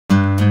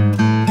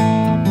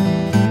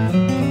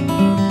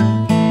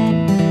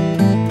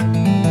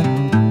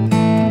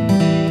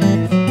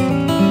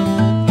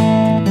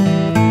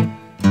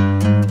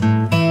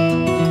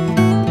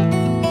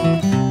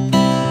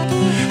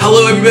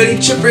everybody,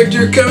 Chip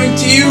Richter coming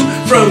to you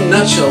from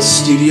Nutshell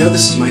Studio.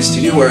 This is my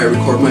studio where I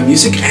record my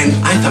music, and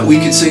I thought we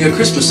could sing a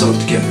Christmas song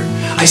together.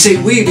 I say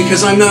we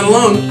because I'm not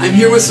alone. I'm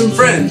here with some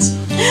friends.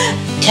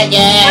 It's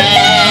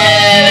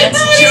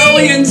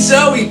Joey and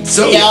Zoey.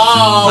 Zoey,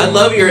 I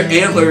love your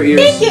antler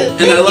ears. Thank you.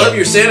 And I love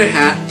your Santa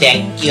hat.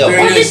 Thank you.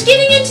 Very We're nice. just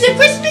getting into the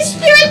Christmas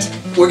spirit.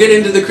 We're getting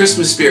into the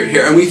Christmas spirit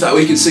here, and we thought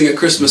we could sing a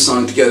Christmas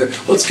song together.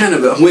 Well, it's kind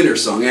of a winter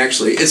song,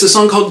 actually. It's a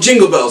song called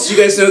Jingle Bells. You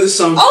guys know this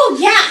song? Oh,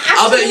 yeah, absolutely.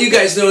 I'll bet you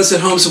guys know this at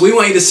home, so we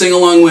want you to sing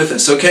along with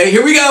us, okay?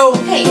 Here we go.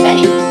 Okay,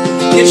 ready?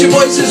 Get your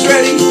voices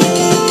ready.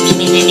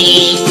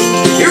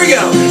 Here we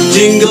go.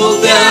 Jingle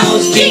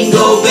bells,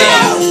 jingle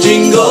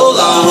jingle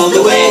all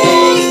the way.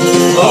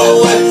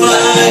 Oh, what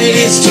fun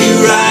it is to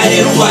ride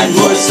in a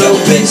one-horse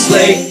open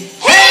sleigh.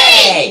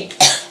 Hey!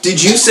 Did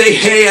you say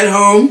hey at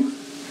home?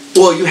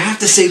 Well, you have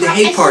to say the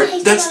hey part.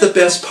 That's the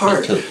best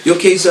part. You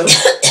okay, Zoe?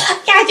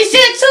 Yeah, I just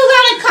said it so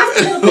loud I coughed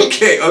a little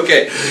bit.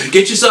 Okay.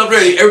 Get yourself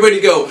ready. Everybody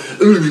go.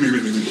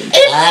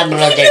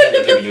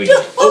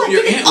 Oh,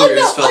 your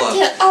antlers fell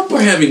off.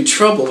 We're having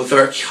trouble with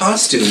our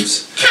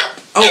costumes.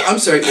 Oh, I'm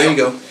sorry. There you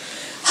go.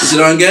 Is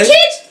it on, guys?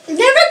 Kids,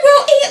 never grow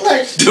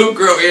antlers. Don't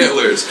grow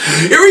antlers.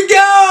 Here we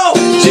go.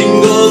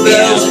 Jingle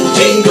bells,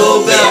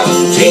 jingle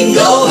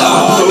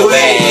all the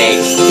way.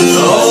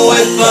 Oh,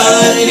 what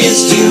fun it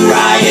is to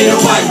ride in a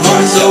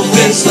one-horse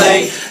open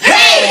sleigh.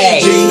 Hey!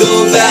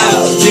 Jingle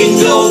bells,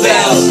 jingle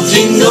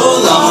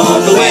all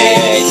the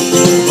way.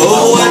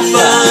 Oh, what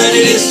fun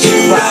it is to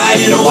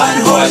ride in a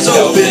one-horse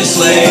open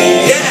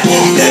sleigh.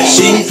 Yeah!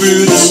 Dashing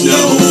through the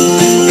snow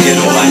in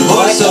a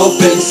one-horse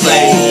open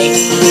sleigh.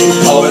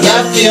 Over the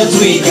fields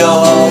we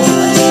go,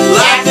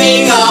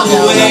 laughing all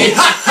the way.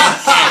 Ha ha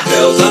ha!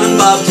 Bells on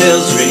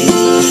bobtails ring,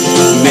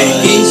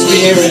 making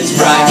spirits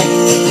bright.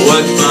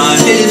 What fun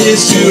it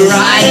is to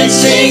ride and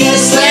sing a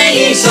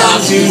sleighing song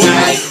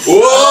tonight.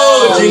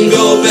 Whoa!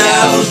 Jingle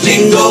bells,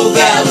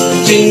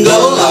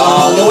 jingle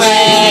all the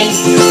way.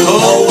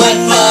 Oh, what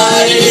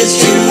fun it is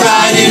to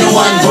ride in a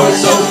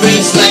one-horse open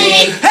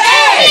sleigh.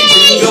 Hey!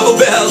 Jingle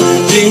bells,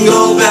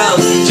 jingle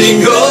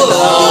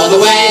all the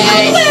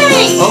way.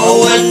 Oh,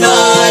 what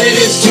fun it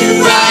is to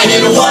ride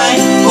in a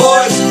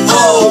one-horse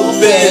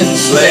open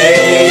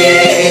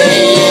sleigh.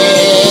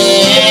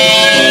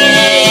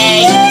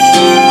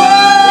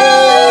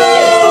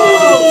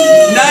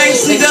 Whoa!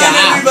 Nicely done,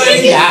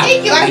 everybody.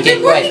 Thank you. I've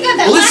been working on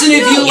that. Listen,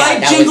 if you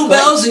like Jingle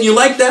Bells and you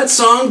like that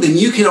song, then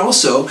you can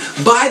also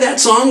buy that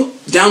song,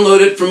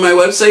 download it from my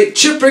website,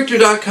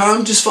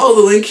 chiprichter.com. Just follow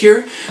the link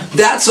here.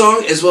 That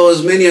song, as well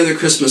as many other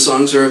Christmas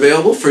songs, are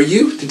available for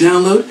you to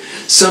download.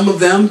 Some of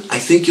them, I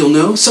think you'll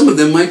know. Some of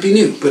them might be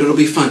new, but it'll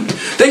be fun.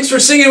 Thanks for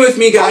singing with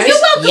me, guys. You're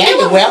welcome. Yeah,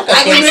 you're welcome.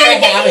 I Thanks for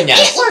having us.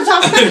 antlers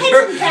off my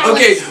head.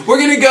 Okay, we're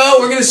going to go.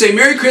 We're going to say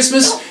Merry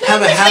Christmas.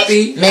 Have a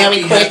happy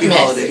Merry happy Christmas.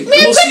 holiday.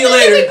 Merry We'll see you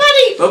Christmas, later.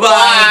 everybody.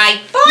 Bye-bye.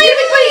 Bye,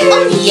 everybody.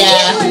 Oh, Yeah.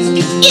 antlers.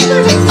 It's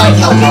antlers.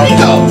 Oh, here we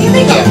go. Here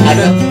we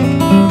go.